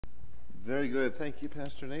Very good. Thank you,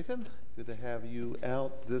 Pastor Nathan. Good to have you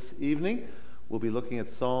out this evening. We'll be looking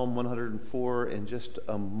at Psalm 104 in just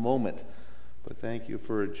a moment, but thank you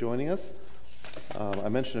for joining us. I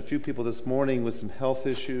mentioned a few people this morning with some health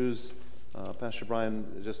issues. Pastor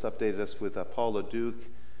Brian just updated us with Paula Duke.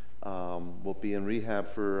 Will be in rehab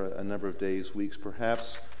for a number of days, weeks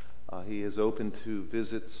perhaps. He is open to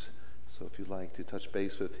visits, so if you'd like to touch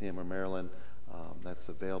base with him or Marilyn, that's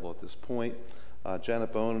available at this point.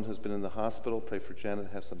 Janet Bowen has been in the hospital. Pray for Janet.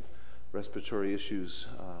 Has some respiratory issues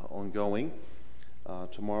ongoing.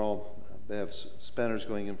 Tomorrow, Bev Spenner's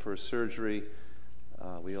going in for a surgery.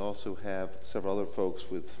 We also have several other folks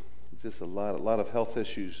with just a lot of health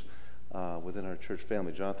issues within our church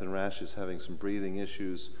family. Jonathan Rash is having some breathing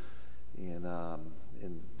issues and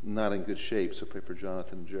not in good shape, so pray for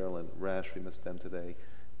Jonathan and Geraldine Rash. We missed them today,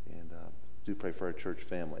 and do pray for our church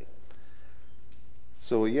family.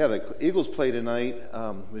 So yeah, the Eagles play tonight.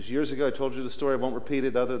 It was years ago. I told you the story. I won't repeat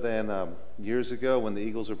it other than years ago when the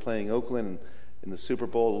Eagles were playing Oakland in the Super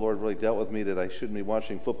Bowl. The Lord really dealt with me that I shouldn't be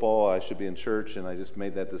watching football. I should be in church, and I just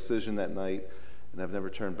made that decision that night, and I've never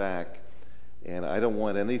turned back. And I don't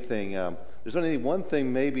want anything. There's only one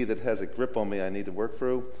thing maybe that has a grip on me I need to work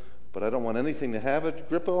through, but I don't want anything to have a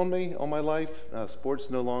grip on me, on my life. Sports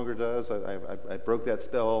no longer does. I broke that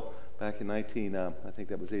spell back in I think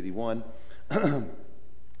that was 81.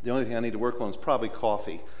 The only thing I need to work on is probably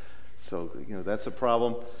coffee. So, that's a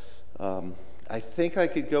problem. I think I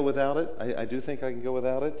could go without it. I do think I can go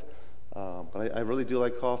without it. But I really do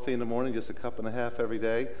like coffee in the morning, just a cup and a half every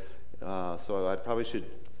day. So I probably should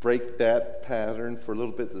break that pattern for a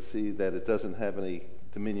little bit to see that it doesn't have any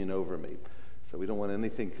dominion over me. So we don't want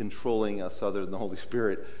anything controlling us other than the Holy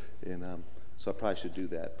Spirit. And so I probably should do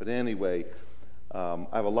that. But anyway, I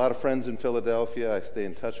have a lot of friends in Philadelphia. I stay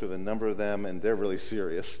in touch with a number of them, and they're really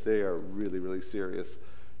serious. They are really, really serious.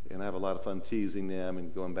 And I have a lot of fun teasing them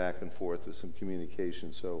and going back and forth with some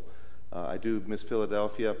communication. So I do miss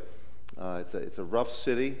Philadelphia. It's a rough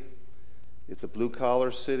city. It's a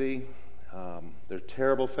blue-collar city. They're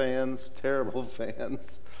terrible fans, terrible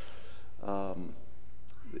fans.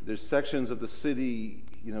 There's sections of the city,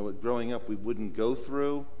 growing up we wouldn't go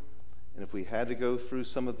through. And if we had to go through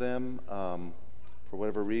some of them, for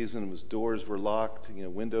whatever reason, doors were locked,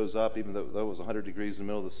 windows up, even though it was 100 degrees in the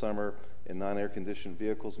middle of the summer in non-air-conditioned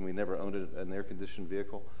vehicles, and we never owned an air-conditioned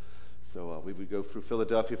vehicle. So we would go through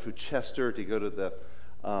Philadelphia, through Chester to go to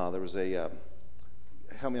there was a,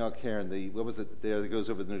 help me out, Karen, what was it there that goes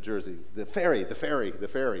over to New Jersey? The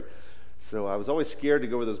ferry. So I was always scared to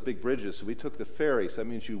go over those big bridges, so we took the ferry. So that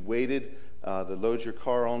means you waited to load your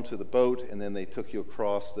car onto the boat, and then they took you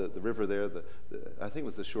across the river there. I think it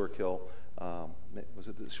was the Schuylkill. Was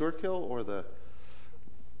it the Schuylkill or the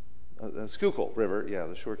Schuylkill River? Yeah,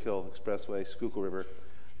 the Schuylkill Expressway, Schuylkill River.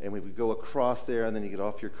 And we would go across there, and then you get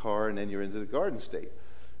off your car, and then you're into the Garden State.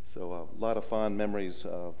 So a lot of fond memories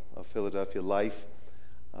of Philadelphia life.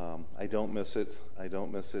 I don't miss it.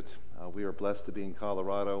 We are blessed to be in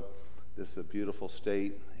Colorado. This is a beautiful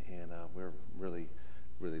state, and we're really,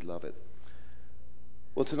 really love it.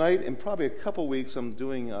 Well, tonight, in probably a couple weeks, I'm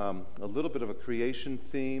doing a little bit of a creation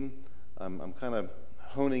theme. I'm kind of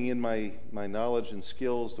honing in my knowledge and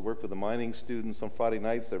skills to work with the mining students on Friday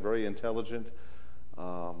nights. They're very intelligent.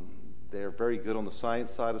 They're very good on the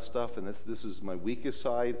science side of stuff, and this is my weakest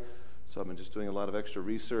side. So I've been just doing a lot of extra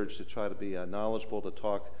research to try to be knowledgeable, to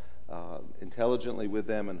talk intelligently with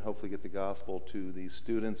them, and hopefully get the gospel to these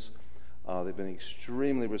students. They've been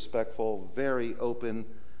extremely respectful, very open.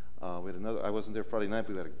 We had I wasn't there Friday night,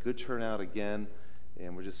 but we had a good turnout again.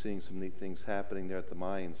 And we're just seeing some neat things happening there at the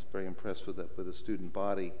mines. Very impressed with the student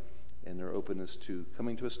body and their openness to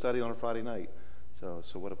coming to a study on a Friday night. So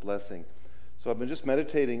what a blessing. So I've been just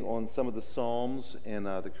meditating on some of the Psalms and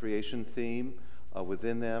the creation theme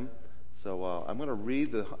within them. So I'm going to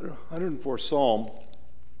read the 104th Psalm,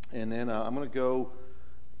 and then I'm going to go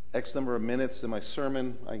X number of minutes in my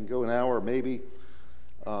sermon. I can go an hour maybe.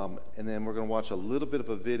 And then we're going to watch a little bit of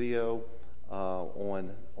a video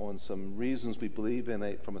on some reasons we believe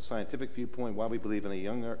in from a scientific viewpoint, why we believe in a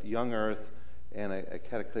young Earth and a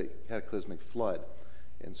cataclysmic flood.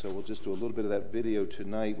 And so we'll just do a little bit of that video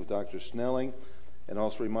tonight with Dr. Snelling. And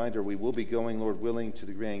also a reminder, we will be going, Lord willing, to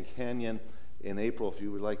the Grand Canyon in April if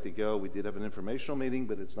you would like to go. We did have an informational meeting,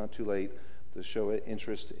 but it's not too late to show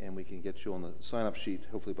interest, and we can get you on the sign-up sheet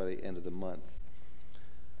hopefully by the end of the month.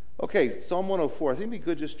 Okay, Psalm 104. I think it'd be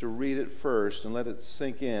good just to read it first and let it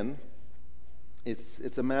sink in.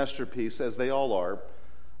 It's a masterpiece, as they all are.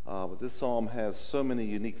 But this psalm has so many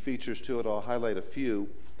unique features to it. I'll highlight a few.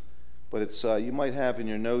 But it's you might have in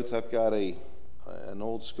your notes, I've got a an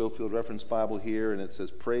old Schofield Reference Bible here, and it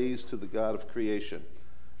says, "Praise to the God of creation."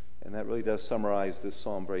 And that really does summarize this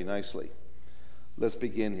psalm very nicely. Let's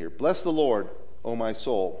begin here. Bless the Lord, O my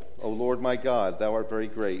soul. O Lord my God, thou art very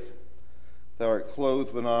great. Thou art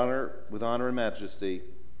clothed with honor and majesty,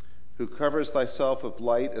 who covers thyself with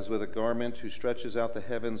light as with a garment, who stretches out the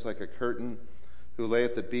heavens like a curtain, who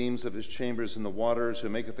layeth the beams of his chambers in the waters, who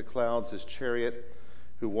maketh the clouds his chariot,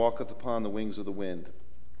 who walketh upon the wings of the wind,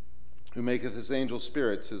 who maketh his angel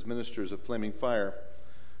spirits his ministers of flaming fire,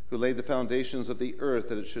 who laid the foundations of the earth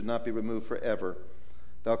that it should not be removed forever.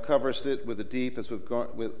 Thou coverest it with the deep as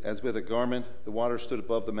with a garment. The waters stood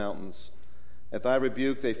above the mountains. At thy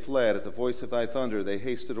rebuke they fled. At the voice of thy thunder they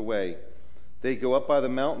hasted away. They go up by the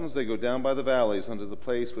mountains, they go down by the valleys, unto the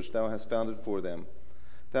place which thou hast founded for them.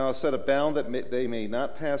 Thou hast set a bound that they may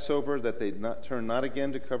not pass over, that they turn not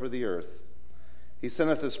again to cover the earth. He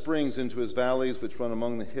sendeth the springs into his valleys, which run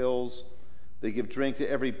among the hills. They give drink to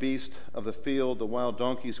every beast of the field. The wild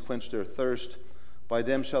donkeys quench their thirst. By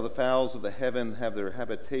them shall the fowls of the heaven have their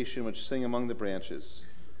habitation, which sing among the branches.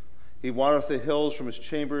 He watereth the hills from his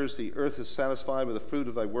chambers. The earth is satisfied with the fruit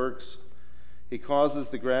of thy works. He causes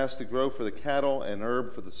the grass to grow for the cattle, and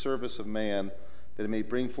herb for the service of man, that it may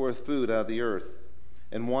bring forth food out of the earth,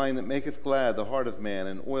 and wine that maketh glad the heart of man,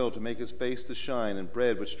 and oil to make his face to shine, and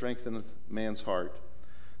bread which strengtheneth man's heart.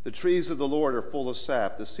 The trees of the Lord are full of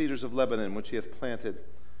sap, the cedars of Lebanon which he hath planted.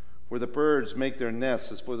 Where the birds make their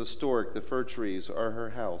nests as for the stork, the fir trees are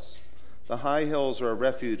her house. The high hills are a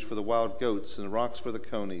refuge for the wild goats, and the rocks for the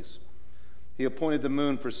conies. He appointed the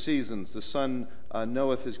moon for seasons, the sun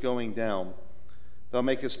knoweth his going down. Thou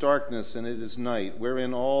makest darkness, and it is night,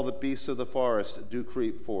 wherein all the beasts of the forest do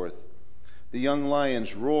creep forth. The young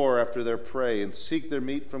lions roar after their prey, and seek their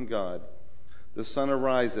meat from God. The sun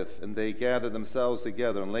ariseth, and they gather themselves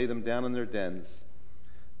together, and lay them down in their dens.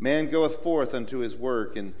 Man goeth forth unto his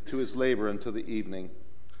work, and to his labor until the evening.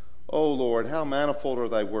 O Lord, how manifold are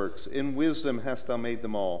thy works! In wisdom hast thou made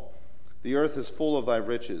them all. The earth is full of thy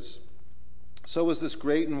riches. So is this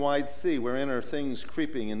great and wide sea, wherein are things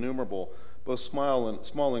creeping innumerable, both small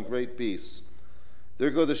and great beasts. There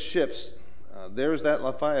go the ships. There is that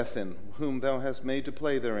Leviathan, whom thou hast made to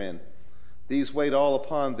play therein. These wait all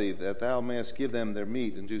upon thee, that thou mayest give them their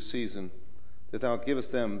meat in due season. That thou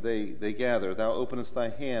givest them, they gather. Thou openest thy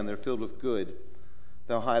hand, they're filled with good.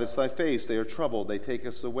 Thou hidest thy face, they are troubled. They take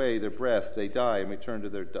us away, their breath, they die and return to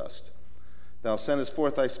their dust. Thou sendest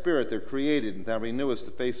forth thy spirit, they're created, and thou renewest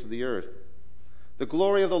the face of the earth. The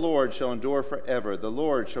glory of the Lord shall endure forever. The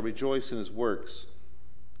Lord shall rejoice in his works.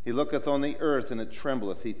 He looketh on the earth, and it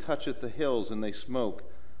trembleth. He toucheth the hills, and they smoke.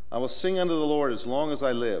 I will sing unto the Lord as long as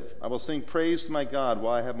I live. I will sing praise to my God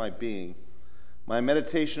while I have my being. My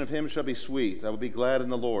meditation of him shall be sweet. I will be glad in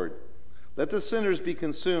the Lord. Let the sinners be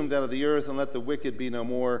consumed out of the earth, and let the wicked be no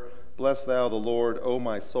more. Bless thou the Lord, O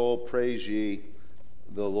my soul. Praise ye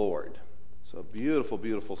the Lord. So beautiful,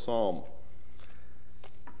 beautiful psalm.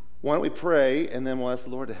 Why don't we pray, and then we'll ask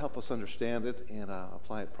the Lord to help us understand it and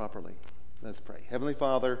apply it properly. Let's pray. Heavenly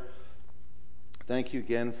Father, thank you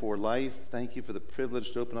again for life. Thank you for the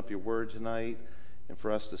privilege to open up your word tonight and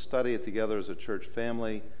for us to study it together as a church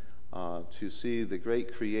family, to see the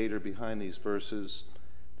great creator behind these verses,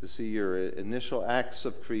 to see your initial acts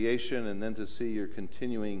of creation, and then to see your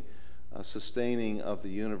continuing sustaining of the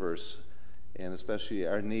universe, and especially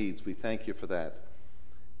our needs. We thank you for that.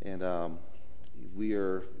 And we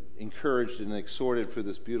are encouraged and exhorted for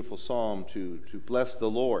this beautiful psalm to bless the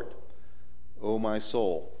Lord, O my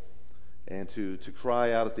soul, and to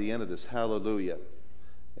cry out at the end of this, hallelujah.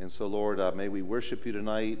 And so, Lord, may we worship you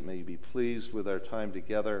tonight. May you be pleased with our time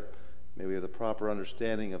together. May we have the proper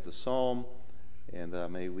understanding of the psalm, and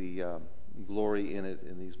may we glory in it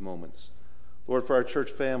in these moments. Lord, for our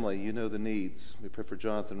church family, you know the needs. We pray for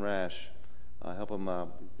Jonathan Rash. Help him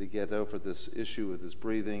to get over this issue with his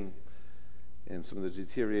breathing and some of the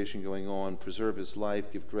deterioration going on. Preserve his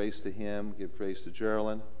life. Give grace to him. Give grace to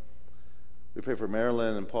Geraldine. We pray for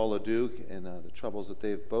Marilyn and Paula Duke and the troubles that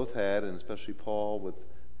they've both had, and especially Paul with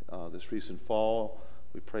this recent fall.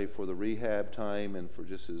 We pray for the rehab time and for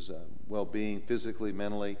just his well-being physically,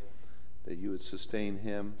 mentally, that you would sustain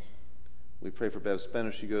him. We pray for Bev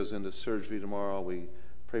Spender. She goes into surgery tomorrow. We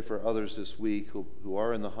pray for others this week who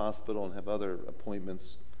are in the hospital and have other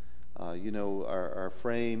appointments. You know our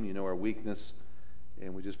frame, you know our weakness,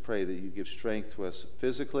 and we just pray that you give strength to us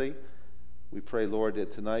physically. We pray, Lord,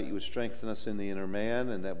 that tonight you would strengthen us in the inner man,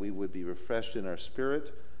 and that we would be refreshed in our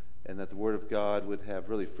spirit, and that the Word of God would have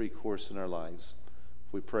really free course in our lives.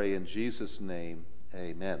 We pray in Jesus' name,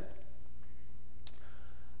 amen.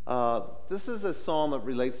 This is a psalm that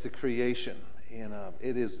relates to creation, And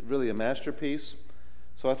it is really a masterpiece.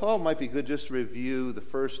 So I thought it might be good just to review the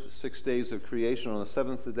first 6 days of creation. On the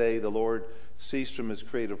seventh day, the Lord ceased from his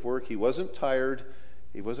creative work. He wasn't tired.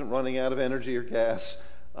 He wasn't running out of energy or gas.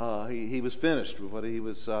 He was finished with what he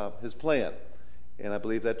was his plan. And I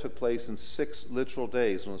believe that took place in 6 literal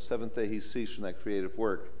days. On the seventh day, he ceased from that creative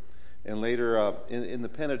work. And later in the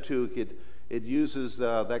Pentateuch, it uses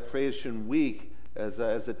that creation week as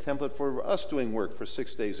a template for us doing work for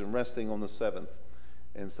 6 days and resting on the seventh.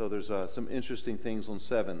 And so there's some interesting things on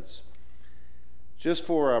sevens. Just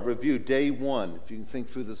for review, day one, if you can think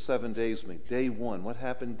through the 7 days with me. Day one, what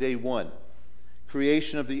happened day one?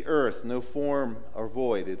 Creation of the earth, no form or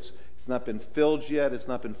void. It's not been filled yet. It's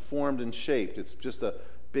not been formed and shaped. It's just a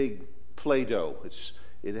big Play-Doh.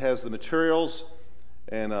 It has the materials,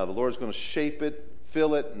 and the Lord's going to shape it,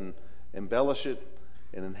 fill it, and embellish it,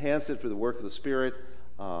 and enhance it for the work of the Spirit.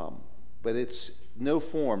 But it's no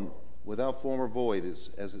form, without form or void, as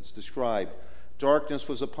it's described. Darkness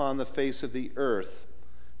was upon the face of the earth.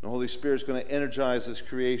 The Holy Spirit is going to energize this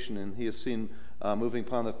creation, and he is seen moving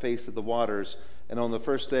upon the face of the waters. And on the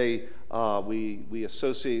first day, we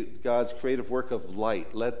associate God's creative work of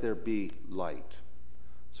light. Let there be light.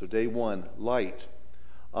 So day one, light.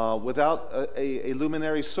 Without a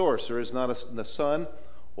luminary source, there is not the sun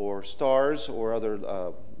or stars or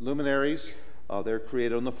other luminaries. They're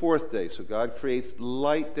created on the fourth day. So God creates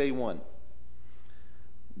light day one.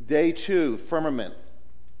 Day two, firmament.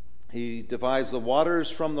 He divides the waters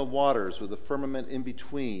from the waters with the firmament in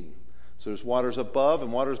between. So there's waters above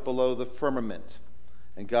and waters below the firmament.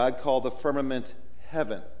 And God called the firmament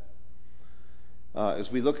heaven. As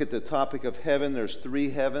we look at the topic of heaven, there's 3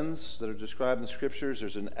 heavens that are described in the Scriptures.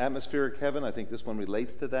 There's an atmospheric heaven. I think this one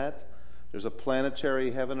relates to that. There's a planetary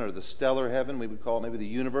heaven, or the stellar heaven. We would call it maybe the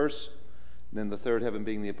universe. And then the third heaven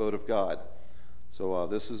being the abode of God. So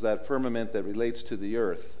this is that firmament that relates to the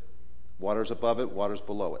earth. Waters above it, waters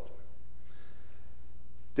below it.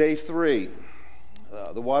 Day 3.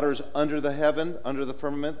 The waters under the heaven, under the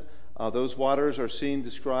firmament, those waters are seen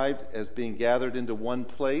described as being gathered into one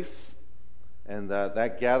place. And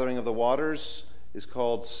that gathering of the waters is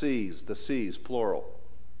called seas, the seas, plural.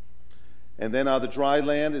 And then the dry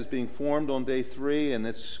land is being formed on day 3, and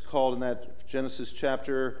it's called in that Genesis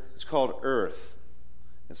chapter, it's called earth.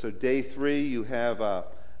 And so day 3, you have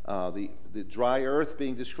the dry earth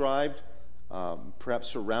being described, perhaps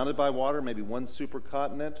surrounded by water, maybe one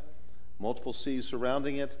supercontinent, multiple seas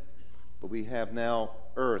surrounding it. But we have now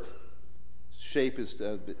earth. Shape is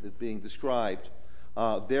being described.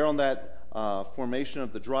 There on that formation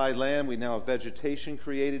of the dry land, we now have vegetation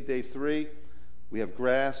created, day 3. We have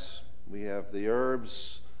grass, we have the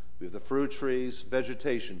herbs, we have the fruit trees,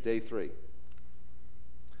 vegetation, day 3.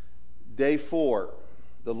 Day 4,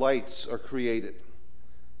 the lights are created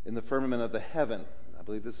in the firmament of the heaven. I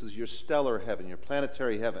believe this is your stellar heaven, your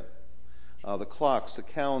planetary heaven. The clocks, the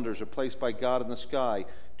calendars are placed by God in the sky.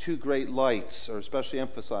 2 great lights are especially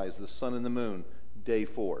emphasized, the sun and the moon, day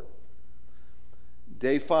 4.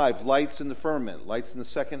 Day 5, lights in the firmament, lights in the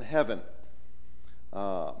second heaven.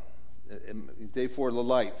 Day 4, the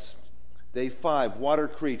lights. Day 5, water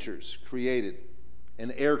creatures created,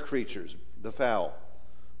 and air creatures, the fowl.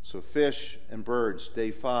 So fish and birds, day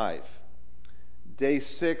 5. Day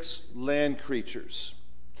 6, land creatures,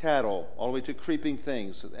 cattle, all the way to creeping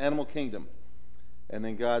things, the animal kingdom. And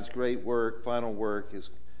then God's great work, final work, his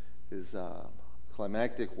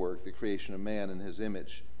climactic work, the creation of man in his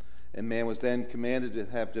image. And man was then commanded to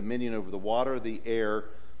have dominion over the water, the air,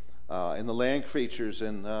 and the land creatures,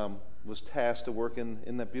 and was tasked to work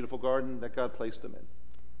in that beautiful garden that God placed him in.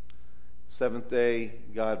 7th day,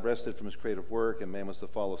 God rested from his creative work, and man was to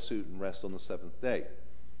follow suit and rest on the 7th day.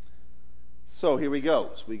 So here we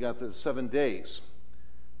go. So we got the 7 days.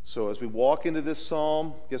 So as we walk into this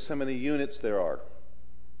psalm, guess how many units there are?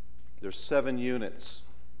 There's 7 units.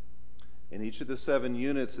 And each of the 7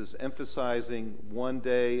 units is emphasizing one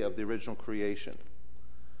day of the original creation.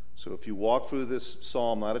 So if you walk through this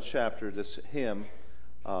psalm, not a chapter, this hymn,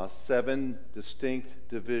 7 distinct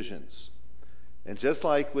divisions. And just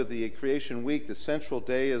like with the creation week, the central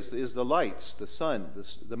day is the lights, the sun,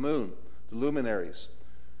 the moon, the luminaries.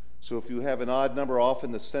 So if you have an odd number,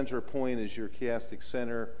 often the center point is your chiastic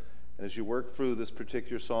center. And as you work through this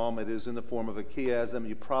particular psalm, it is in the form of a chiasm.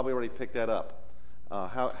 You probably already picked that up.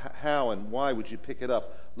 How and why would you pick it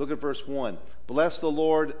up? Look at verse 1. Bless the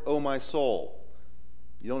Lord, O my soul.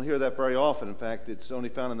 You don't hear that very often. In fact, it's only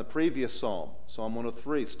found in the previous psalm. Psalm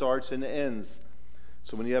 103 starts and ends.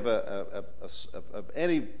 So when you have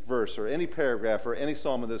any verse or any paragraph or any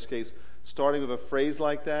psalm in this case, starting with a phrase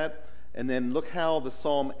like that, and then look how the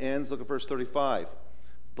psalm ends. Look at verse 35.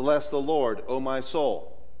 Bless the Lord, O my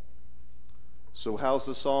soul. So how's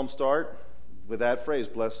the psalm start? With that phrase,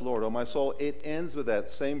 bless the Lord, O my soul. It ends with that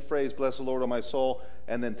same phrase, bless the Lord, O my soul,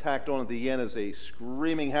 and then tacked on at the end is a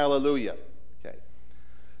screaming hallelujah. Okay.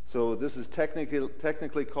 So this is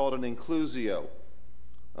technically called an inclusio.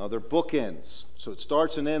 They're bookends. So it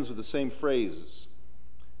starts and ends with the same phrases.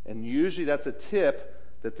 And usually that's a tip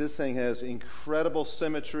that this thing has incredible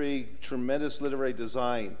symmetry, tremendous literary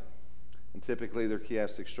design. And typically they're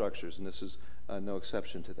chiastic structures, and this is no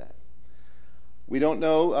exception to that. We don't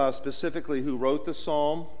know specifically who wrote the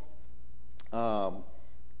psalm.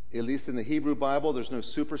 At least in the Hebrew Bible, there's no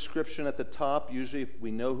superscription at the top. Usually if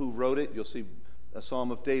we know who wrote it, you'll see a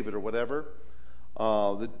Psalm of David or whatever.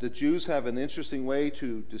 The Jews have an interesting way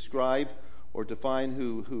to describe or define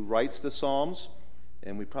who writes the Psalms,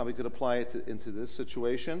 and we probably could apply it into this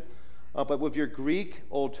situation. But with your Greek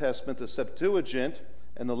Old Testament, the Septuagint,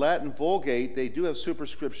 and the Latin Vulgate, they do have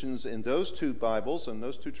superscriptions in those two Bibles and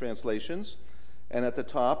those two translations. And at the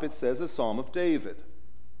top it says a Psalm of David.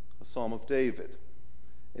 A Psalm of David.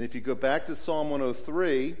 And if you go back to Psalm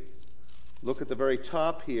 103, look at the very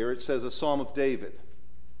top here, it says a Psalm of David.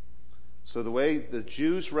 So the way the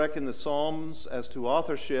Jews reckon the Psalms as to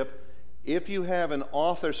authorship, if you have an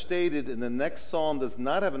author stated and the next psalm does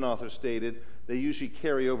not have an author stated, they usually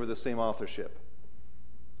carry over the same authorship.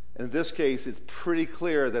 And in this case, it's pretty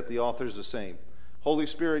clear that the author is the same. Holy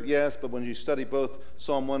Spirit, yes, but when you study both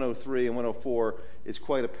Psalm 103 and 104, it's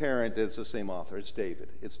quite apparent that it's the same author. It's David.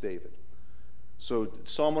 It's David. So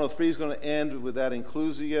Psalm 103 is going to end with that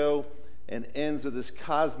inclusio and ends with this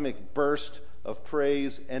cosmic burst of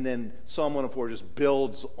praise, and then Psalm 104 just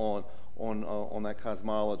builds on that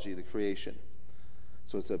cosmology, the creation.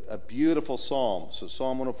 So it's a beautiful psalm. So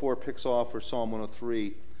Psalm 104 picks off where Psalm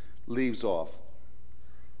 103 leaves off.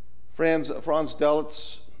 Franz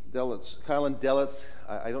Delitzsch, Kylan Delitzsch,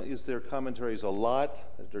 I don't use their commentaries a lot.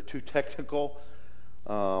 They're too technical.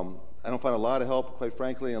 I don't find a lot of help, quite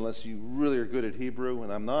frankly, unless you really are good at Hebrew,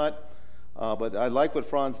 and I'm not. But I like what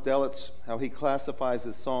Franz Delitzsch, how he classifies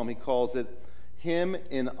this psalm. He calls it hymn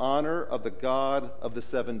in honor of the God of the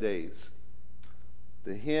 7 days.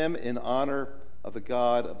 The hymn in honor of the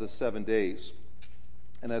God of the 7 days.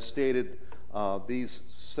 And as stated, the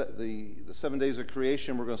 7 days of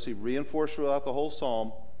creation we're going to see reinforced throughout the whole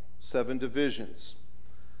psalm, 7 divisions.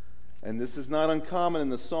 And this is not uncommon in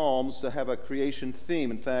the Psalms to have a creation theme.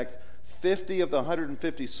 In fact, 50 of the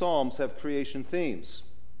 150 Psalms have creation themes.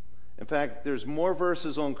 In fact, there's more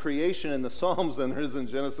verses on creation in the Psalms than there is in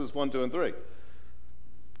Genesis 1, 2, and 3.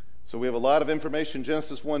 So we have a lot of information in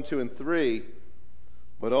Genesis 1, 2, and 3.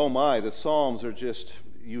 But oh my, the Psalms are just,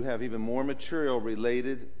 you have even more material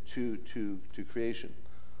related to creation.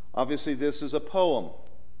 Obviously, this is a poem.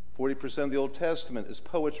 40% of the Old Testament is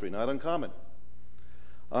poetry, not uncommon.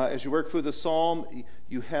 As you work through the psalm,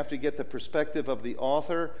 you have to get the perspective of the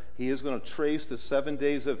author. He is going to trace the 7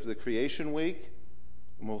 days of the creation week.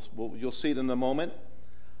 You'll see it in a moment.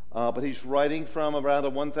 But he's writing from around a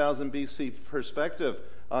 1000 BC perspective.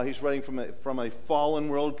 He's writing from a fallen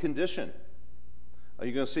world condition.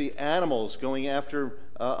 You're going to see animals going after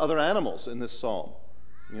other animals in this psalm.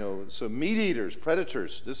 So meat eaters,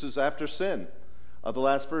 predators. This is after sin. The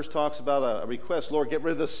last verse talks about a request. Lord, get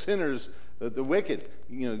rid of the sinners, the wicked.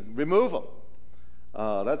 Remove them.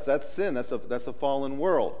 That's sin. That's a fallen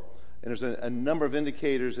world. And there's a number of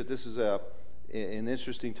indicators that this is an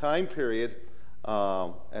interesting time period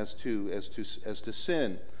as to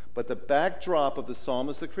sin. But the backdrop of the psalm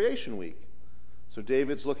is the creation week. So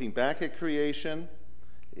David's looking back at creation.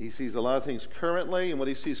 He sees a lot of things currently, and what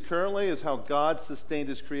he sees currently is how God sustained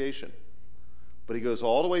his creation. But he goes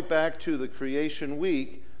all the way back to the creation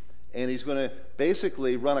week, and he's going to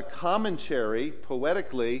basically run a commentary,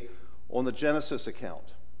 poetically, on the Genesis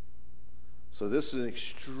account. So this is an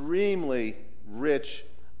extremely rich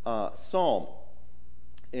psalm.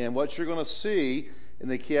 And what you're going to see in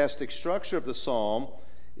the chiastic structure of the psalm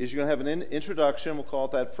is you're going to have an introduction, we'll call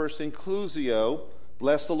it that first inclusio,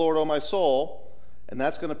 bless the Lord, O my soul, and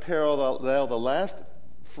that's going to parallel the last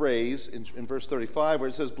phrase in verse 35 where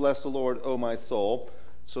it says, bless the Lord, O my soul.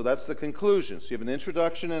 So that's the conclusion. So you have an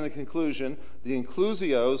introduction and a conclusion, the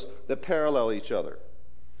inclusios that parallel each other.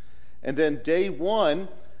 And then day 1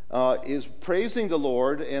 is praising the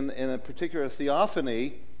Lord in a particular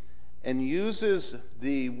theophany, and uses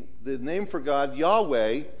the name for God,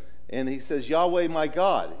 Yahweh, and he says, Yahweh my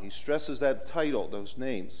God. He stresses that title, those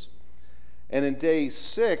names. And in day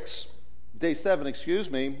 7,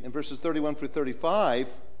 in verses 31 through 35,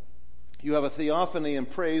 you have a theophany and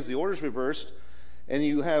praise, the order's reversed, and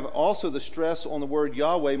you have also the stress on the word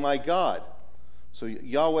Yahweh my God. So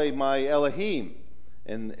Yahweh my Elohim.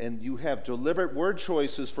 And you have deliberate word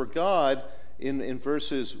choices for God in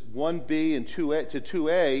verses 1b and 2a to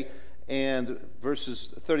 2a and verses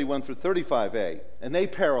 31 through 35a. And they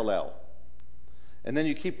parallel. And then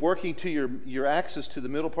you keep working to your axis to the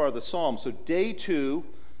middle part of the psalm. So day 2,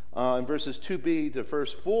 in verses 2b to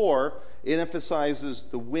verse 4, it emphasizes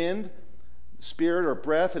the wind, spirit or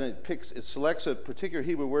breath, and it selects a particular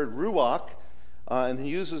Hebrew word, ruach, and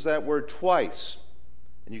uses that word twice.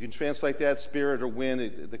 And you can translate that spirit or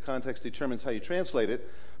wind. The context determines how you translate it,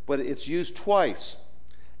 but it's used twice.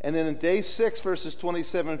 And then in day 6, verses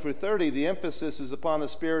 27 through 30, the emphasis is upon the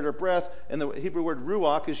spirit or breath, and the Hebrew word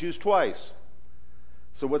ruach is used twice.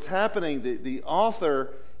 So what's happening, the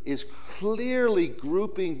author is clearly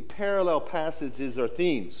grouping parallel passages or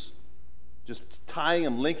themes, just tying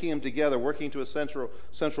them, linking them together, working to a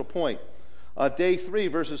central point. Day 3,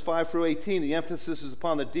 verses 5 through 18, the emphasis is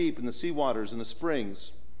upon the deep and the sea waters and the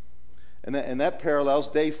springs. And that parallels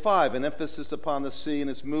day 5, an emphasis upon the sea and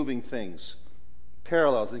its moving things.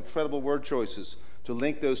 Parallels, incredible word choices to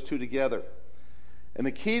link those two together. And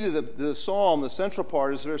the key to the psalm, the central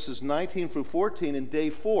part, is verses 19 through 14 in day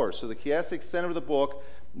 4. So the chiastic center of the book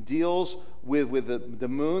deals with the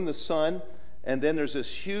moon, the sun, and then there's this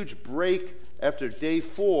huge break after day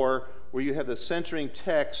 4 where you have the centering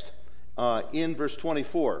text in verse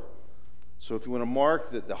 24. So if you want to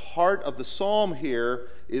mark that the heart of the psalm here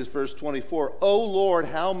is verse 24. O Lord,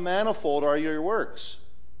 how manifold are your works.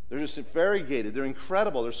 They're just variegated. They're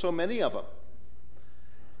incredible. There's so many of them.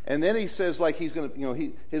 And then he says, like he's going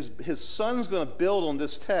to, his son's going to build on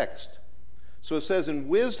this text. So it says, in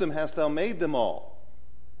wisdom hast thou made them all.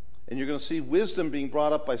 And you're going to see wisdom being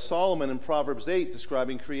brought up by Solomon in Proverbs 8,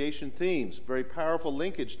 describing creation themes. Very powerful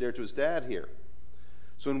linkage there to his dad here.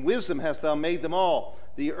 So in wisdom hast thou made them all.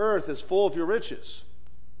 The earth is full of your riches.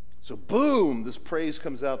 So boom, this praise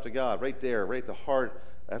comes out to God right there, right at the heart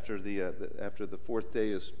after the fourth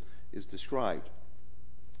day is described.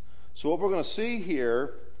 So what we're going to see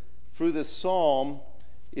here through this psalm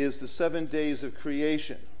is the 7 days of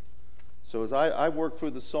creation. So as I work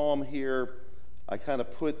through the psalm here, I kind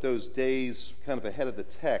of put those days kind of ahead of the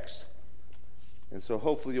text. And so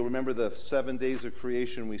hopefully you'll remember the 7 days of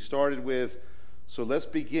creation we started with. So let's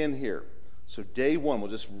begin here. So day 1,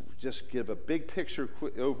 we'll just give a big picture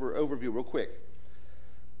overview real quick.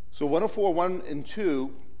 So 104, 1 and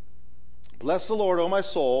 2, bless the Lord, O my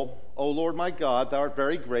soul, O Lord my God, thou art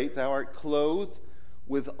very great, thou art clothed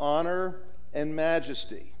with honor and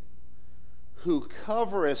majesty, who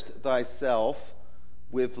coverest thyself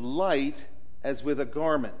with light as with a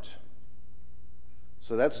garment.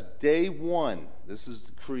 So that's day 1. This is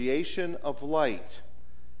the creation of light.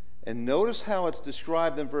 And notice how it's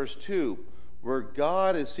described in verse 2, where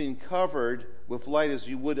God is seen covered with light as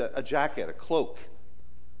you would a jacket, a cloak.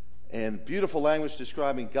 And beautiful language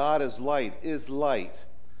describing God as light, is light.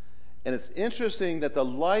 And it's interesting that the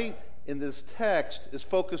light in this text is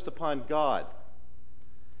focused upon God.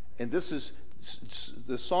 And this is,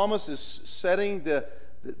 the psalmist is setting the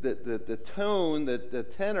tone, the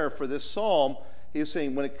tenor for this psalm. He is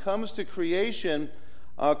saying when it comes to creation,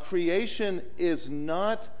 creation is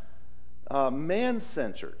not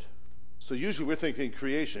man-centered. So usually we're thinking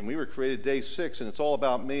creation. We were created day 6, and it's all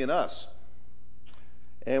about me and us.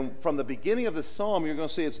 And from the beginning of the psalm, you're going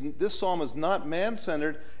to see this psalm is not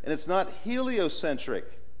man-centered, and it's not heliocentric.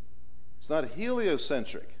 It's not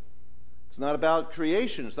heliocentric. It's not about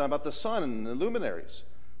creation. It's not about the sun and the luminaries.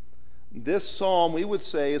 This psalm, we would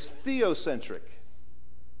say, is theocentric.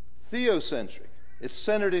 Theocentric. It's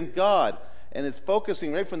centered in God. And it's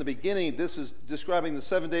focusing right from the beginning. This is describing the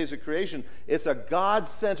 7 days of creation. It's a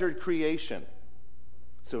God-centered creation.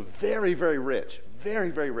 So very, very rich.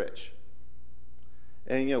 Very, very rich.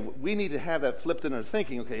 And, we need to have that flipped in our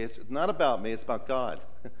thinking. Okay, it's not about me. It's about God.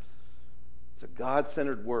 It's a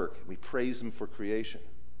God-centered work. We praise Him for creation.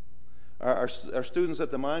 Our students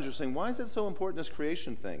at the Mines are saying, why is it so important, this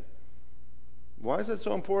creation thing? Why is it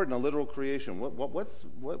so important, a literal creation?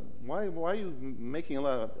 Why are you making a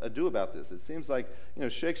lot of ado about this? It seems like,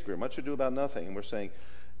 Shakespeare, much ado about nothing. And we're saying,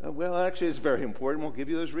 well, actually, it's very important. We'll give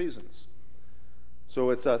you those reasons. So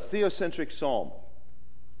it's a theocentric psalm.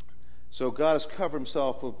 So God has covered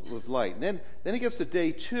Himself with light. And then He gets to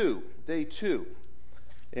day 2. Day 2.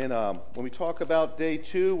 And when we talk about day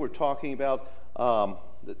 2, we're talking about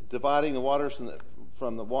dividing the waters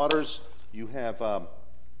from the waters. You have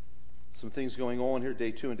some things going on here,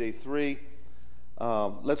 day 2 and day 3.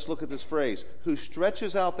 Let's look at this phrase, who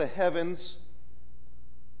stretches out the heavens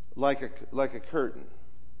like a curtain.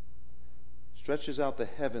 Stretches out the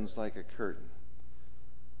heavens like a curtain.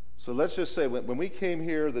 So let's just say, when we came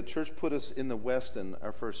here, the church put us in the Westin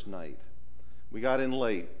our first night. We got in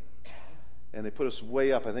late, and they put us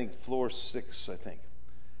way up, I think floor 6, I think.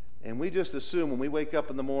 And we just assume when we wake up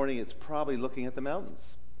in the morning, it's probably looking at the mountains.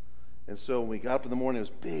 And so when we got up in the morning, it was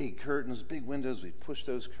big curtains, big windows. We pushed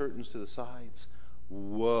those curtains to the sides.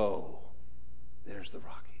 Whoa, there's the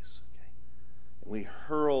Rockies. Okay? And we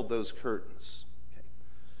hurled those curtains. Okay?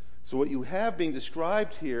 So what you have being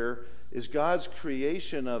described here is God's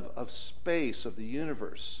creation of space, of the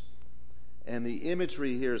universe. And the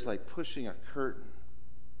imagery here is like pushing a curtain.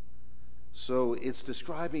 So it's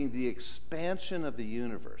describing the expansion of the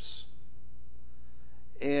universe.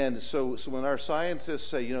 And so when our scientists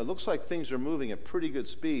say, it looks like things are moving at pretty good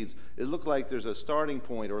speeds, it looks like there's a starting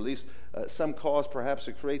point, or at least some cause perhaps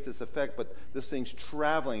to create this effect, but this thing's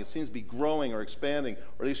traveling. It seems to be growing or expanding,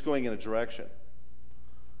 or at least going in a direction.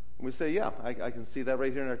 And we say, yeah, I can see that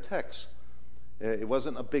right here in our text. It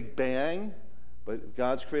wasn't a big bang, but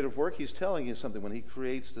God's creative work, he's telling you something. When he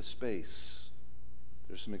creates the space,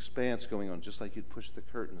 there's some expanse going on, just like you'd push the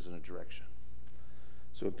curtains in a direction.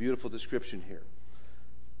 So a beautiful description here.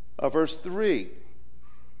 Verse 3,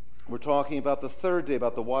 we're talking about the third day,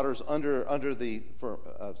 about the waters under the,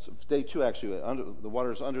 day 2 actually, the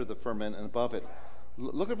waters under the firmament and above it.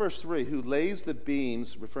 Look at verse 3, who lays the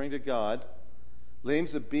beams, referring to God,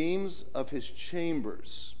 lays the beams of his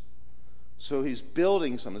chambers. So he's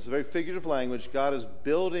building something. It's a very figurative language. God is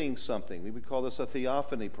building something. We would call this a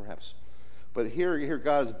theophany, perhaps. But here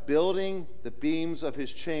God is building the beams of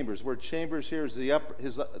his chambers. The word chambers here is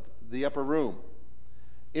the upper room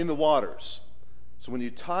in the waters. So when you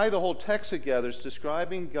tie the whole text together, it's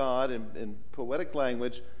describing God in poetic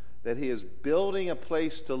language that he is building a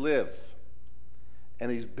place to live. And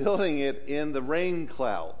he's building it in the rain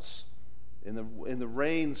clouds, in the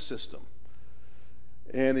rain system.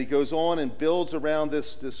 And he goes on and builds around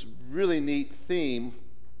this really neat theme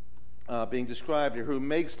being described here, who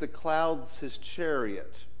makes the clouds his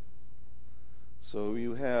chariot. So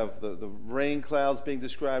you have the rain clouds being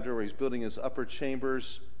described here, where he's building his upper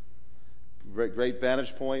chambers. Great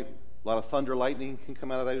vantage point. A lot of thunder, lightning can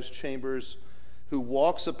come out of those chambers. Who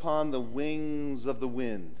walks upon the wings of the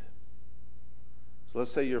wind. So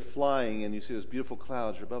let's say you're flying and you see those beautiful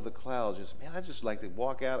clouds. You're above the clouds. You say, man, I'd just like to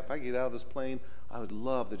walk out. If I get out of this plane, I would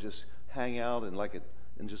love to just hang out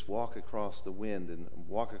and just walk across the wind and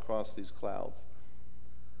walk across these clouds.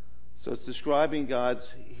 So it's describing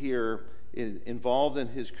God's here involved in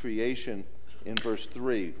his creation in verse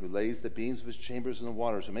 3, who lays the beams of his chambers in the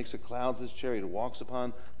waters, who makes the clouds his chariot, who walks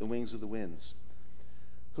upon the wings of the winds,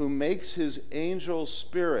 who makes his angels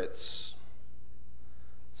spirits.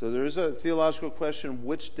 So there is a theological question,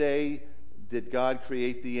 which day did God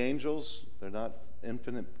create the angels? They're not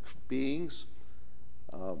infinite beings.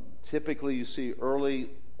 Typically you see early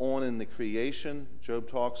on in the creation. Job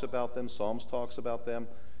talks about them, Psalms talks about them,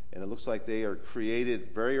 and it looks like they are created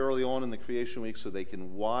very early on in the creation week so they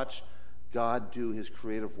can watch God do his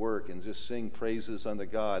creative work and just sing praises unto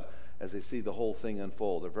God as they see the whole thing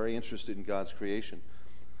unfold. They're very interested in God's creation.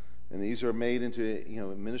 And these are made into,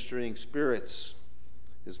 ministering spirits,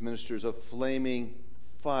 his ministers of flaming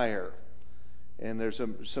fire. And there's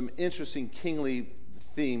some interesting kingly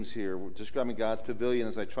themes here. We're describing God's pavilion,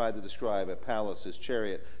 as I tried to describe, a palace, his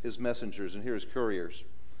chariot, his messengers, and here his couriers.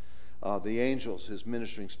 The angels, his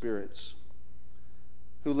ministering spirits,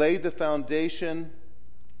 who laid the foundation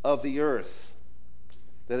of the earth,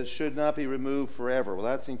 that it should not be removed forever. Well,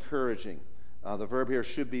 that's encouraging. The verb here,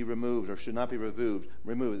 should be removed or should not be removed.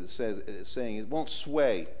 It's saying it won't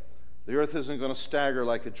sway. The earth isn't going to stagger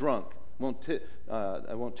like a drunk. It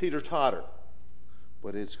won't teeter-totter.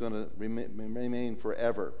 But it's going to remain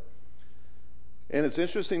forever. And it's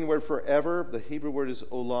interesting, the word forever, the Hebrew word is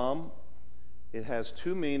olam. It has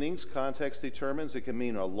two meanings. Context determines. It can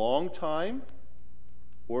mean a long time,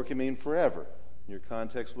 or it can mean forever. Your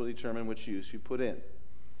context will determine which use you put in.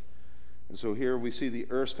 And so here we see the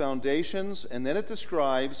earth's foundations, and then it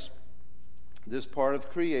describes this part of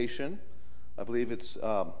creation. I believe it's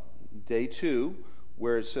day 2,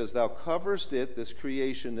 where it says, thou coverest it, this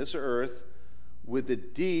creation, this earth, with the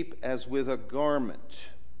deep as with a garment.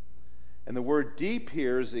 And the word deep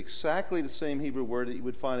here is exactly the same Hebrew word that you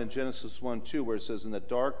would find in Genesis 1:2, where it says, and the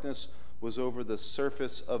darkness was over the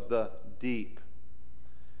surface of the deep.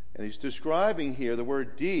 And he's describing here, the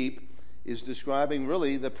word deep is describing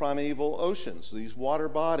really the primeval oceans, these water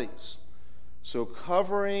bodies. So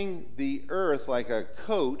covering the earth like a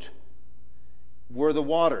coat were the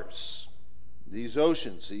waters, these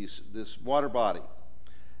oceans, this water body.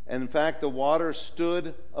 And in fact, the water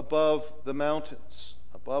stood above the mountains,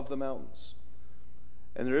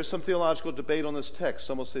 And there is some theological debate on this text.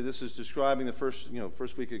 Some will say this is describing the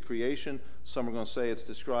first week of creation. Some are going to say it's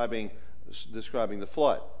describing describing the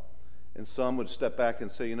flood. And some would step back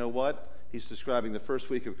and say, you know what? He's describing the first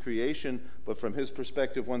week of creation, but from his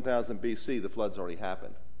perspective, 1000 BC, the flood's already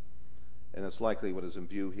happened. And that's likely what is in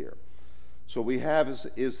view here. So what we have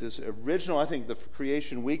is this original, I think, the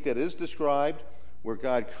creation week that is described, where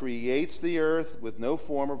God creates the earth with no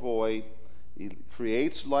form or void. He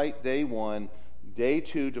creates light day 1. Day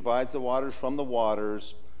 2 divides the waters from the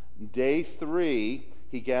waters. Day 3,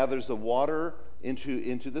 he gathers the water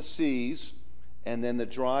into the seas, and then the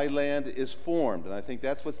dry land is formed. And I think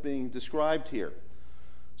that's what's being described here.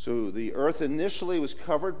 So the earth initially was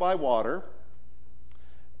covered by water,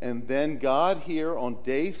 and then God here on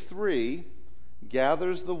day 3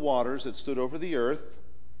 gathers the waters that stood over the earth,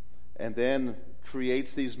 and then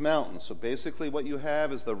creates these mountains. So basically what you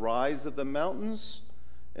have is the rise of the mountains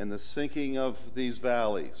and the sinking of these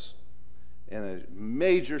valleys. And a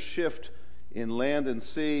major shift in land and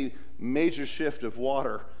sea, major shift of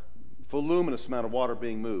water, voluminous amount of water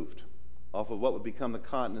being moved off of what would become the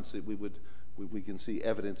continents that we can see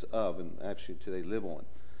evidence of and actually today live on,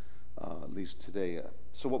 at least today.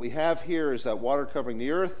 So what we have here is that water covering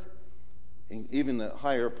the earth, and even the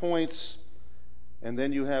higher points, and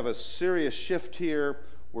then you have a serious shift here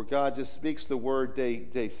where God just speaks the word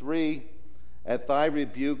day 3. At thy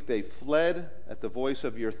rebuke they fled, at the voice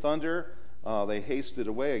of your thunder they hasted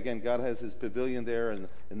away. Again, God has his pavilion there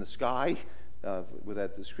in the sky with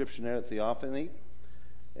that description there at Theophany.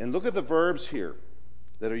 And look at the verbs here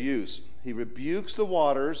that are used. He rebukes the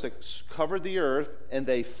waters that covered the earth, and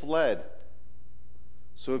they fled.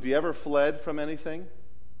 So have you ever fled from anything?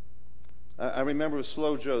 I remember with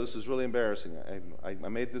Slow Joe, this is really embarrassing. I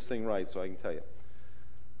made this thing right, so I can tell you.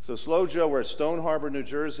 So Slow Joe, we're at Stone Harbor, New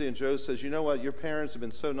Jersey, and Joe says, you know what, your parents have been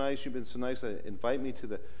so nice, you've been so nice, invite me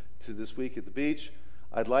to this week at the beach.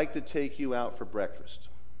 I'd like to take you out for breakfast.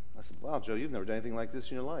 I said, wow, Joe, you've never done anything like this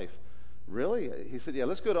in your life. Really? He said, yeah,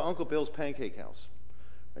 let's go to Uncle Bill's Pancake House,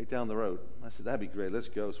 right down the road. I said, that'd be great, let's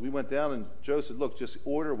go. So we went down, and Joe said, look, just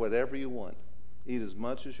order whatever you want. Eat as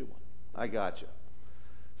much as you want. I got you.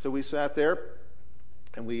 So we sat there,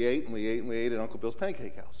 and we ate at Uncle Bill's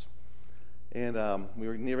Pancake House. And we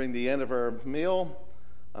were nearing the end of our meal.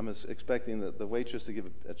 I was expecting the waitress to give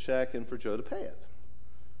a check and for Joe to pay it.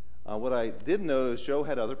 What I didn't know is Joe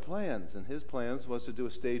had other plans, and his plans was to do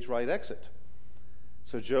a stage right exit.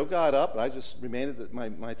 So Joe got up, and I just remained at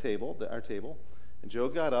our table, and Joe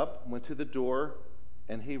got up, went to the door,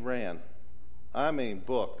 and he ran.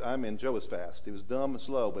 Booked. Joe was fast. He was dumb and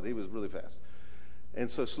slow, but he was really fast. And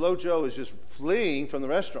so Slow Joe is just fleeing from the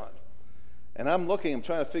restaurant. And I'm trying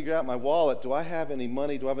to figure out my wallet. Do I have any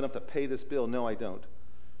money? Do I have enough to pay this bill? No, I don't.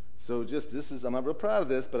 So I'm not real proud of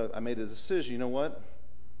this, but I made a decision. You know what?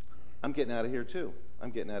 I'm getting out of here too.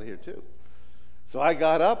 So I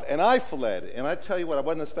got up and I fled. And I tell you what, I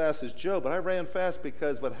wasn't as fast as Joe, but I ran fast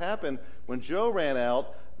because what happened when Joe ran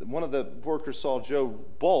out, one of the workers saw Joe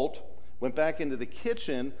bolt, went back into the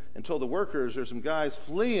kitchen and told the workers there's some guys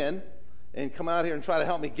fleeing and come out here and try to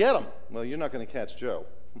help me get them. Well, you're not going to catch Joe.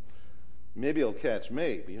 Maybe he'll catch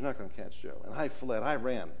me, but you're not going to catch Joe. And I fled. I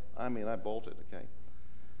ran. I bolted, okay?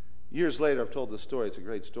 Years later, I've told this story. It's a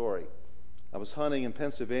great story. I was hunting in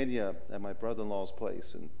Pennsylvania at my brother-in-law's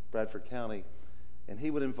place in Bradford County, and he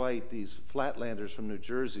would invite these flatlanders from New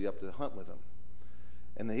Jersey up to hunt with him.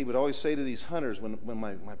 And he would always say to these hunters, when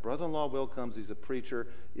my brother-in-law Will comes, he's a preacher,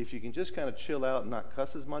 if you can just kind of chill out and not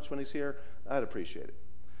cuss as much when he's here, I'd appreciate it.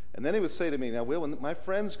 And then he would say to me, now, Will, when my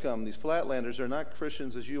friends come, these flatlanders are not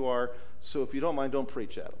Christians as you are, so if you don't mind, don't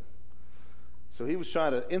preach at them. So he was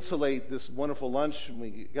trying to insulate this wonderful lunch.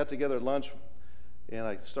 We got together at lunch, and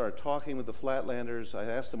I started talking with the flatlanders. I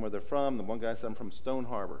asked them where they're from. The one guy said, I'm from Stone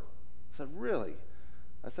Harbor. I said, really?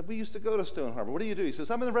 I said, we used to go to Stone Harbor. What do you do? He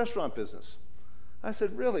says, I'm in the restaurant business. I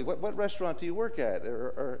said, really? What restaurant do you work at?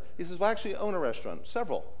 He says, well, I actually own a restaurant,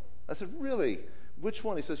 several. I said, really? Which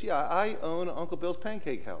one? He says, yeah, I own Uncle Bill's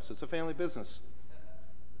Pancake House. It's a family business.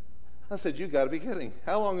 I said, you got to be kidding.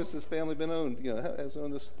 How long has this family been owned, has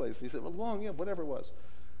owned this place? He said, well, long, whatever it was.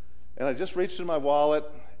 And I just reached in my wallet,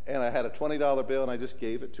 and I had a $20 bill, and I just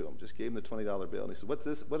gave it to him. Just gave him the $20 bill. And he said,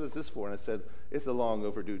 what is this for? And I said, it's a long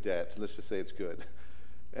overdue debt. Let's just say it's good.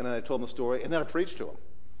 And then I told him the story, and then I preached to him.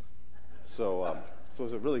 So it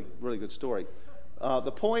was a really, really good story.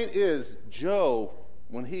 The point is, Joe,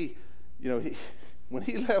 when he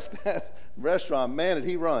left that restaurant, man, did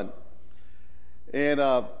he run. And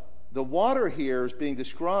the water here is being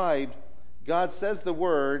described. God says the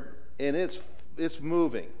word, and it's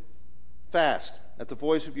moving fast. At the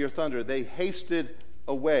voice of your thunder, they hasted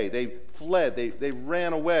away. They fled. They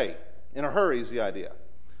ran away. In a hurry is the idea.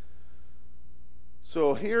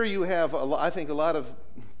 So here you have, I think, a lot of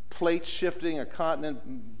plate shifting, a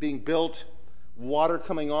continent being built, water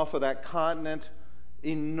coming off of that continent,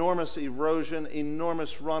 enormous erosion,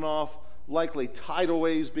 enormous runoff, likely tidal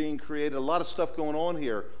waves being created, a lot of stuff going on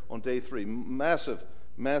here on day 3.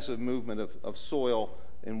 Massive movement of soil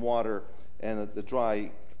and water, and the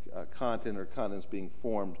dry continents being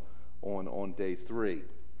formed on day 3.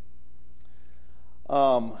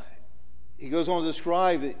 He goes on to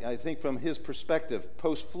describe, I think from his perspective,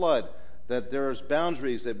 post-flood, that there's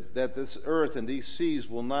boundaries that this earth and these seas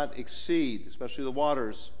will not exceed, especially the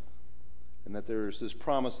waters, and that there's this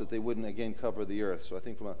promise that they wouldn't again cover the earth. So I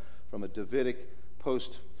think from a Davidic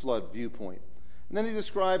post-flood viewpoint. And then he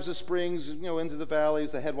describes the springs, into the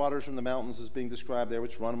valleys, the headwaters from the mountains is being described there,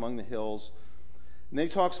 which run among the hills. And then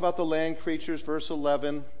he talks about the land creatures, verse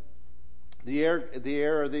 11. The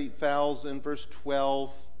air are the fowls in verse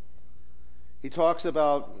 12. He talks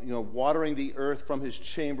about, watering the earth from his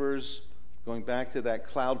chambers, going back to that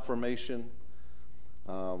cloud formation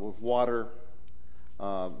with water.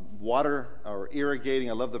 Water or irrigating,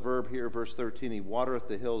 I love the verb here, verse 13. He watereth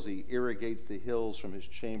the hills, he irrigates the hills from his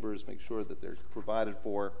chambers, make sure that they're provided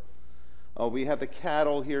for. We have the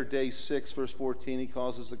cattle here, day 6, verse 14. He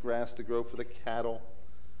causes the grass to grow for the cattle.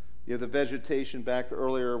 You have the vegetation back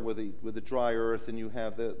earlier with the dry earth, and you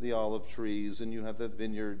have the olive trees, and you have the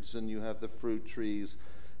vineyards, and you have the fruit trees.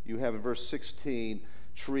 You have in verse 16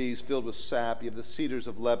 trees filled with sap. You have the cedars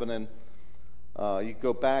of Lebanon. You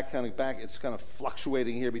go back, it's kind of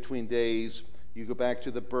fluctuating here between days. You go back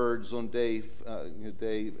to the birds on day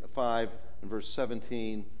 5 and verse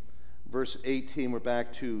 17. Verse 18, we're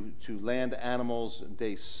back to land animals,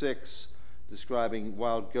 day 6, describing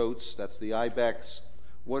wild goats. That's the ibex.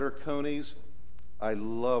 What are conies? I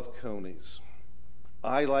love conies.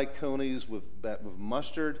 I like conies with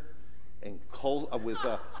mustard and with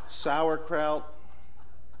sauerkraut,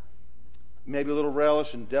 maybe a little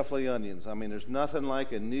relish, and definitely onions. I mean, there's nothing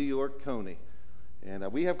like a New York coney. And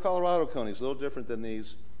we have Colorado conies, a little different than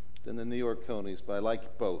the New York conies, but I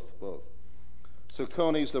like both. So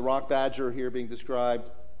conies, the rock badger here being described.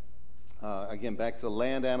 Again, back to the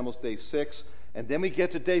land animals, day 6. And then we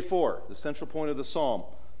get to day 4, the central point of the psalm.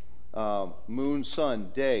 Moon, sun,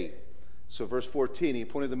 day. So verse 14, he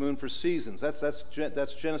appointed the moon for seasons. That's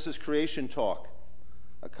Genesis creation talk.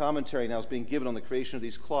 A commentary now is being given on the creation of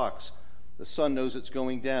these clocks. The sun knows it's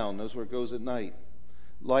going down, knows where it goes at night.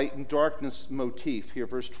 Light and darkness motif here,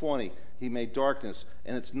 verse 20. He made darkness,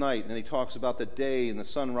 and it's night. And then he talks about the day and the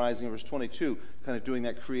sun rising in verse 22, kind of doing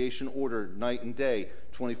that creation order, night and day,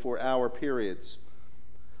 24-hour periods.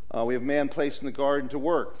 We have man placed in the garden to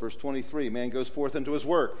work. Verse 23, man goes forth into his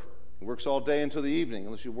work. He works all day until the evening,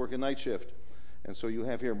 unless you work a night shift. And so you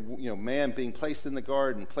have here, man being placed in the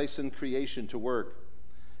garden, placed in creation to work.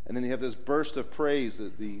 And then you have this burst of praise,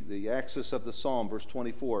 the axis of the psalm, verse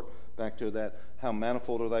 24, back to that, how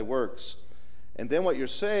manifold are thy works. And then what you're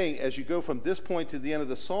saying, as you go from this point to the end of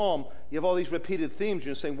the psalm, you have all these repeated themes.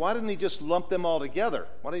 You're saying, why didn't he just lump them all together?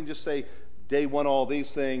 Why didn't he just say, day 1, all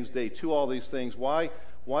these things, day 2, all these things? Why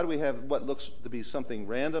do we have what looks to be something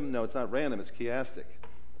random? No, it's not random, it's chiastic.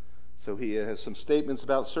 So he has some statements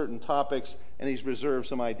about certain topics, and he's reserved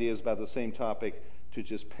some ideas about the same topic to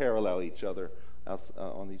just parallel each other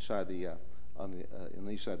on each side of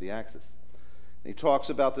the axis. And he talks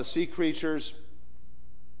about the sea creatures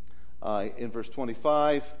in verse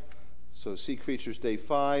 25. So sea creatures, day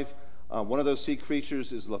 5. One of those sea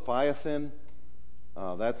creatures is Leviathan.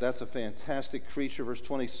 That's a fantastic creature, verse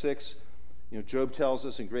 26. Job tells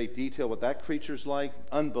us in great detail what that creature's like.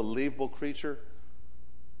 Unbelievable creature.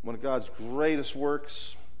 One of God's greatest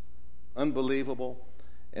works. Unbelievable.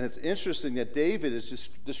 And it's interesting that David is just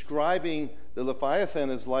describing the Leviathan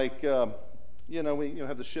as like, we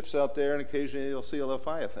have the ships out there, and occasionally you'll see a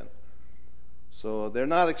Leviathan. So they're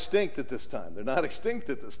not extinct at this time.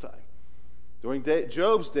 During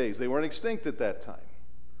Job's days, they weren't extinct at that time.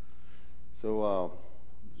 So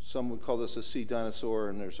some would call this a sea dinosaur,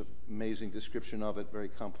 and there's an amazing description of it, very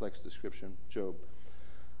complex description, Job.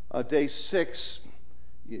 Day 6,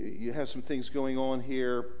 you have some things going on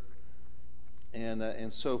here,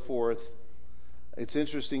 and so forth. It's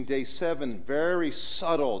interesting, day 7, very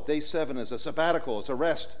subtle. Day 7 is a sabbatical, it's a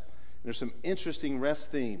rest. And there's some interesting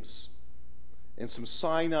rest themes and some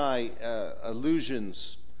Sinai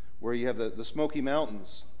allusions where you have the Smoky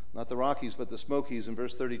Mountains, not the Rockies, but the Smokies in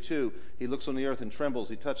verse 32. He looks on the earth and trembles.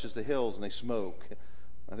 He touches the hills and they smoke.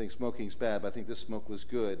 I think smoking's bad, but I think this smoke was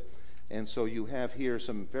good. And so you have here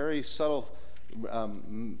some very subtle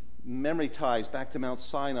memory ties back to Mount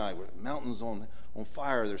Sinai, where the mountains on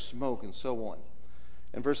fire, there's smoke and so on.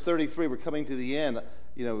 In verse 33, we're coming to the end.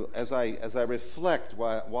 As I reflect,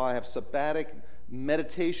 while I have sabbatic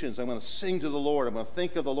meditations. I'm going to sing to the Lord. I'm going to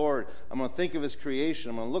think of the Lord. I'm going to think of his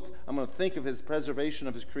creation. I'm going to think of his preservation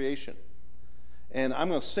of his creation. And I'm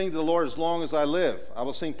going to sing to the Lord as long as I live. I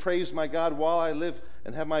will sing praise to my God while I live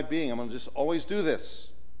and have my being. I'm going to just always do this.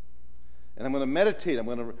 And I'm going to meditate. I'm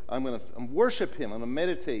going to worship him. I'm going to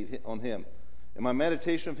meditate on him. And my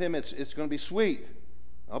meditation of him, it's going to be sweet.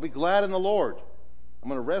 I'll be glad in the Lord. I'm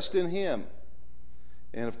going to rest in him.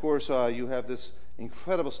 And of course, you have this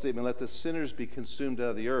incredible statement, let the sinners be consumed out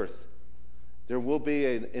of the earth. There will be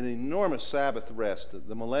an enormous Sabbath rest.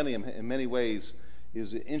 The millennium, in many ways,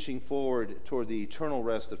 is inching forward toward the eternal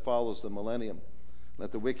rest that follows the millennium.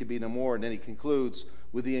 Let the wicked be no more. And then he concludes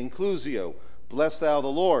with the inclusio, bless thou the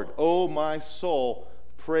Lord. O my soul,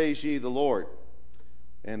 praise ye the Lord.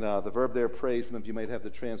 And the verb there, praise, some of you might have the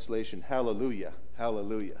translation, hallelujah,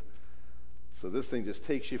 hallelujah. So this thing just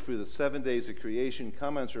takes you through the 7 days of creation.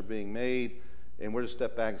 Comments are being made, and we're to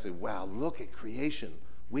step back and say, wow, look at creation.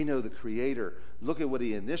 We know the Creator. Look at what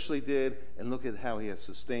he initially did, and look at how he has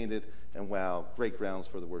sustained it. And wow, great grounds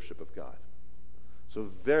for the worship of God. So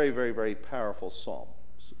very, very, very powerful psalm,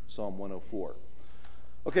 Psalm 104.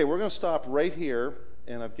 Okay, we're going to stop right here,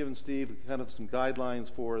 and I've given Steve kind of some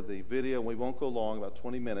guidelines for the video. We won't go long, about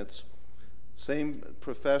 20 minutes. Same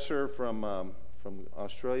professor from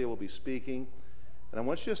Australia will be speaking. And I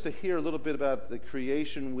want you just to hear a little bit about the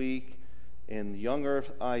Creation Week and young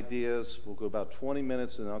earth ideas. We'll go about 20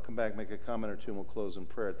 minutes, and I'll come back, make a comment or two, and we'll close in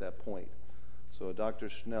prayer at that point. So Dr.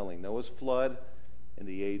 Schnelling, Noah's flood and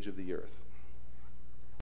the age of the earth.